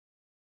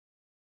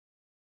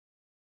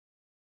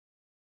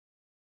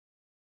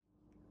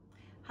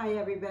Hi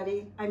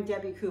everybody, I'm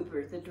Debbie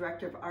Cooper, the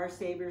director of Our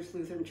Savior's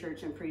Lutheran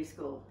Church and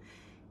Preschool.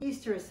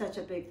 Easter is such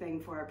a big thing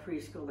for our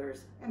preschoolers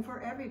and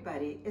for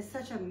everybody. It's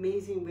such an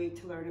amazing week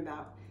to learn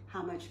about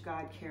how much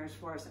God cares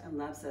for us and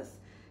loves us.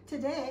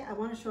 Today, I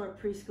want to show our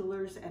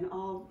preschoolers and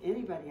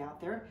anybody out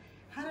there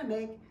how to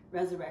make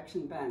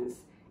resurrection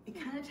buns. It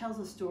kind of tells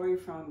a story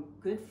from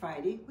Good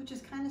Friday, which is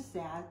kind of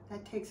sad,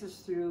 that takes us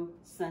through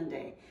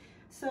Sunday.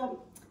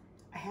 So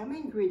I have my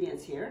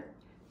ingredients here,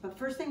 but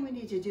first thing we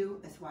need to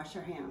do is wash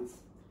our hands.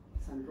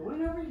 So I'm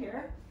going over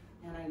here,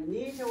 and I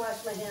need to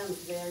wash my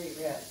hands very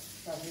good.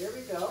 So here we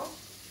go.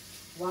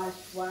 Wash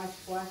my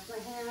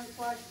hands,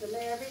 wash them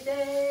every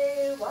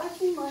day.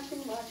 Washing,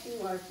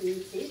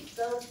 keep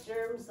those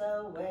germs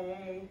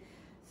away.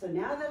 So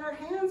now that our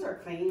hands are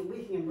clean,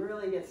 we can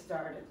really get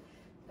started.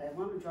 But I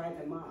want to dry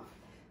them off.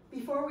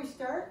 Before we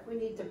start, we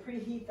need to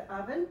preheat the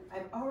oven.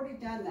 I've already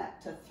done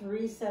that to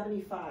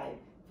 375,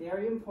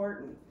 very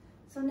important.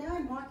 So now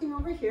I'm walking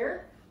over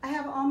here. I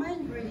have all my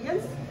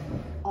ingredients.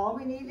 All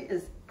we need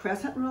is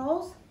crescent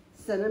rolls,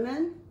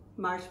 cinnamon,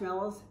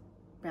 marshmallows,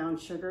 brown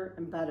sugar,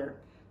 and butter.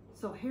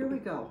 So here we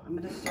go. I'm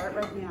going to start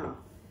right now.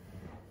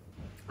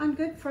 On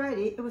Good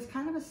Friday, it was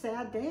kind of a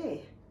sad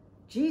day.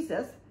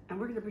 Jesus, and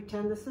we're going to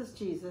pretend this is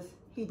Jesus,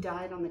 he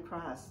died on the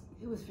cross.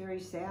 It was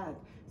very sad.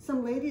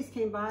 Some ladies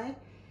came by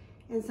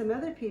and some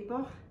other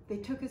people, they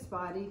took his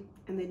body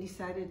and they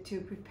decided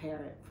to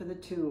prepare it for the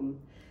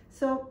tomb.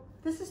 So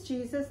this is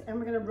Jesus, and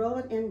we're going to roll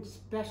it in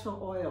special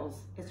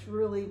oils. It's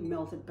really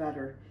melted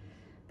butter.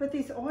 But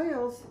these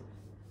oils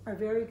are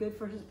very good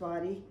for his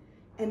body.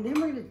 And then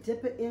we're going to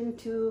dip it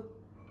into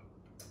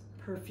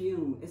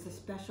perfume. It's a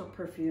special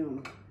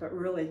perfume. But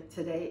really,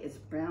 today it's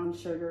brown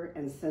sugar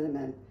and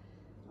cinnamon.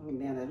 Oh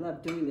man, I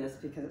love doing this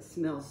because it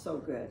smells so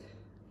good.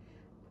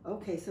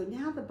 Okay, so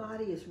now the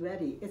body is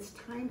ready. It's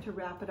time to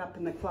wrap it up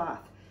in the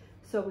cloth.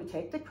 So we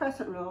take the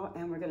crescent roll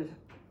and we're going to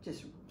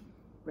just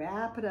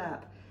wrap it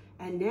up.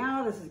 And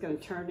now this is going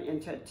to turn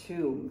into a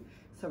tomb.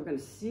 So we're going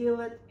to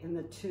seal it in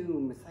the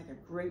tomb. It's like a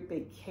great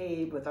big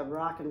cave with a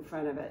rock in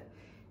front of it.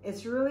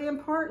 It's really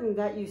important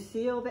that you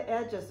seal the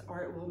edges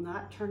or it will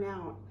not turn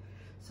out.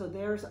 So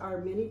there's our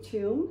mini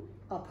tomb.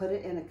 I'll put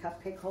it in a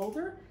cupcake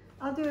holder.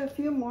 I'll do a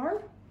few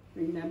more.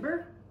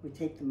 Remember, we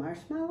take the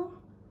marshmallow,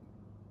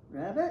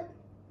 rub it.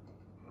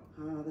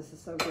 Oh, this is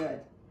so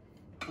good.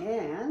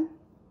 And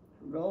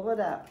roll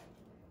it up.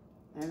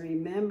 And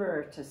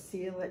remember to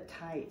seal it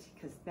tight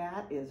because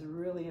that is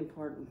really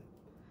important.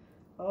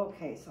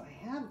 Okay, so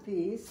I have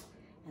these,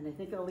 and I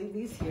think I'll leave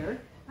these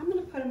here. I'm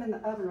going to put them in the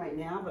oven right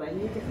now, but I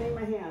need to clean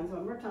my hands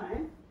one more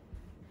time.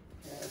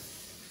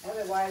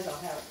 Otherwise, I'll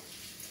have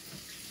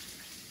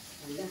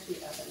a messy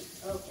oven.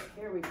 Okay,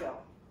 here we go.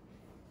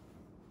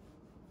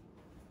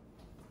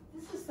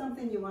 This is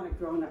something you want a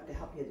grown-up to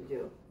help you to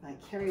do. I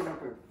carry it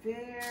over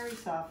very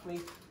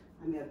softly.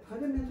 I'm going to put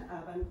them in the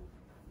oven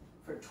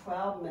for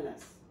 12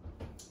 minutes.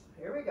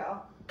 Here we go.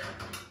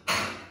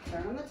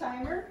 Turn on the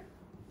timer.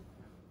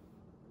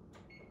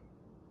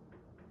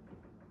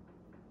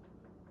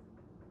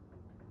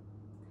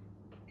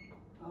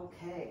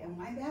 Okay, and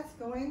while that's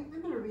going,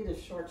 I'm going to read a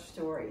short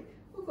story.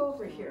 We'll go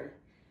over here.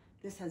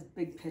 This has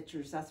big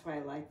pictures, that's why I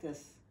like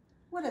this.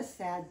 What a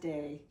sad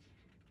day.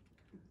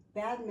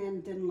 Bad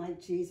men didn't like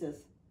Jesus.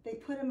 They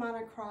put him on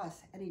a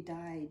cross and he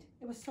died.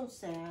 It was so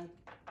sad.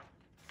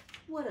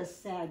 What a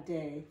sad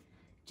day.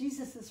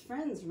 Jesus'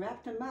 friends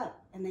wrapped him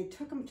up and they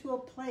took him to a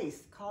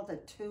place called a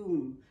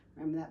tomb.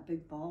 Remember that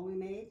big ball we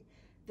made?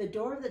 The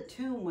door of the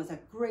tomb was a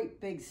great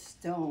big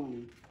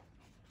stone.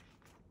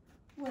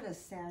 What a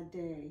sad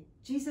day.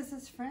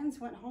 Jesus' friends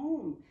went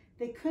home.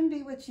 They couldn't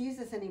be with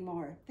Jesus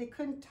anymore. They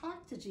couldn't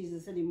talk to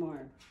Jesus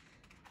anymore.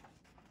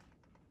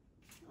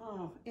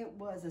 Oh, it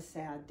was a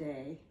sad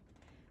day.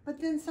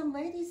 But then some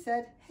lady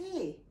said,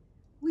 hey,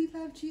 we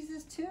love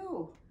Jesus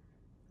too.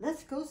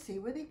 Let's go see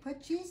where they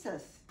put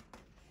Jesus.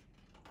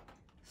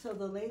 So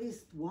the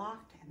ladies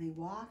walked and they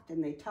walked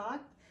and they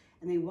talked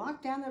and they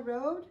walked down the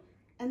road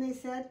and they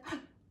said,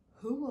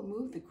 who will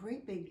move the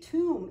great big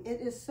tomb? It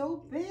is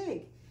so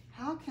big.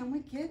 How can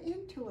we get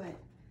into it?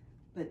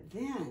 But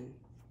then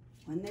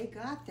when they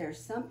got there,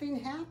 something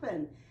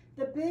happened.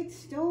 The big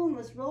stone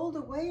was rolled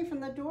away from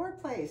the door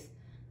place.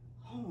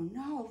 Oh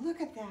no, look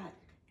at that.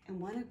 And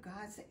one of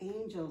God's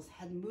angels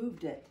had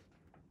moved it.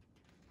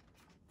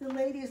 The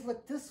ladies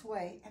looked this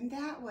way and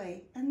that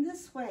way and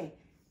this way.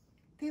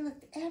 They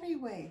looked every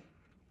way,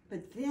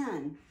 but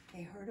then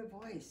they heard a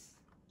voice.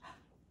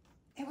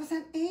 It was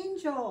an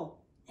angel.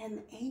 And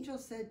the angel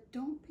said,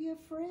 don't be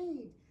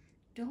afraid.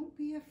 Don't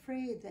be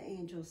afraid, the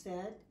angel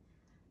said.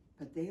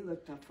 But they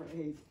looked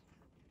afraid.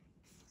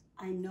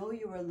 I know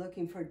you are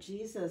looking for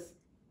Jesus,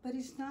 but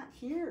he's not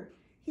here.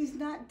 He's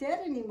not dead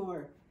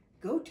anymore.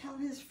 Go tell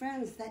his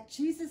friends that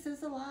Jesus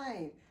is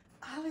alive.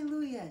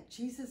 Hallelujah,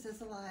 Jesus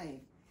is alive.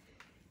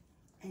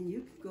 And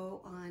you can go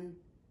on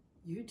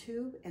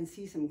YouTube and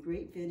see some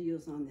great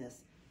videos on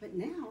this. But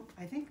now,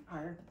 I think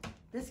our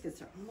biscuits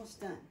are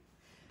almost done.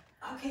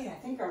 Okay, I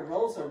think our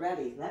rolls are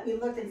ready. Let me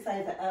look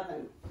inside the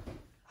oven.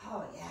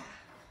 Oh yeah.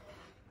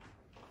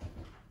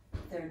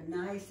 They're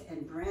nice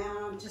and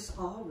brown, just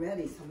all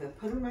ready. So I'm gonna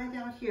put them right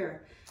out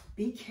here.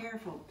 Be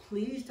careful,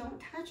 please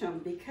don't touch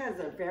them because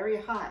they're very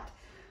hot.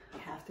 You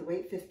have to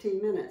wait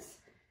 15 minutes.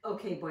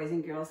 Okay, boys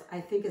and girls, I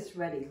think it's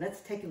ready.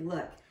 Let's take a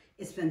look.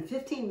 It's been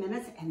 15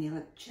 minutes and they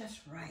look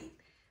just right.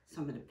 So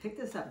I'm going to pick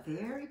this up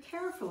very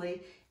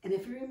carefully. And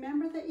if you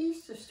remember the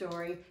Easter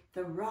story,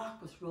 the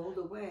rock was rolled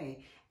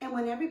away. And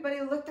when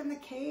everybody looked in the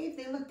cave,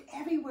 they looked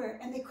everywhere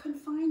and they couldn't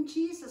find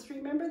Jesus.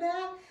 Remember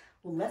that?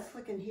 Well, let's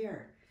look in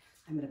here.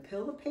 I'm going to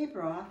peel the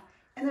paper off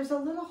and there's a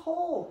little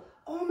hole.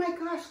 Oh my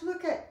gosh,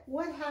 look at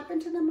what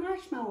happened to the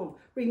marshmallow.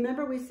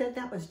 Remember we said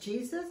that was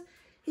Jesus?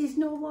 He's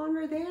no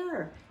longer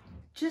there.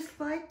 Just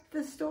like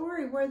the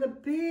story where the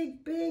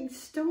big, big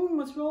stone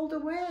was rolled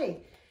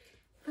away.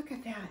 Look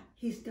at that.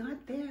 He's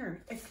not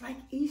there. It's like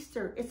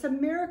Easter. It's a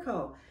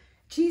miracle.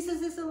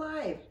 Jesus is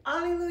alive.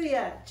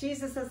 Hallelujah.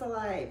 Jesus is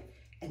alive.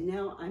 And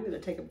now I'm going to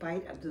take a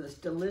bite of this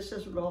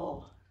delicious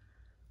roll.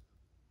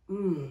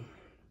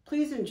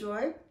 Please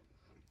enjoy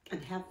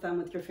and have fun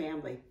with your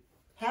family.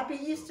 Happy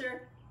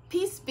Easter.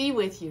 Peace be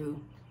with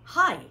you.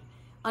 Hi.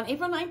 On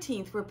April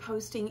 19th, we're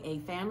posting a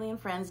family and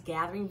friends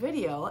gathering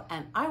video,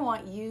 and I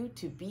want you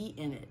to be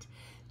in it.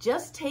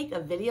 Just take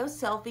a video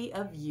selfie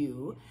of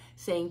you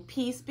saying,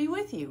 peace be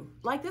with you,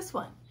 like this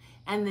one,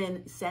 and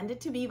then send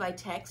it to me by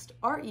text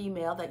or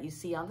email that you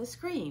see on the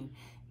screen.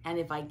 And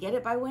if I get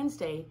it by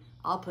Wednesday,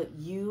 I'll put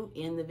you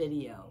in the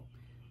video.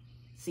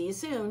 See you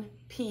soon.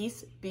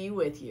 Peace be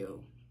with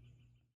you.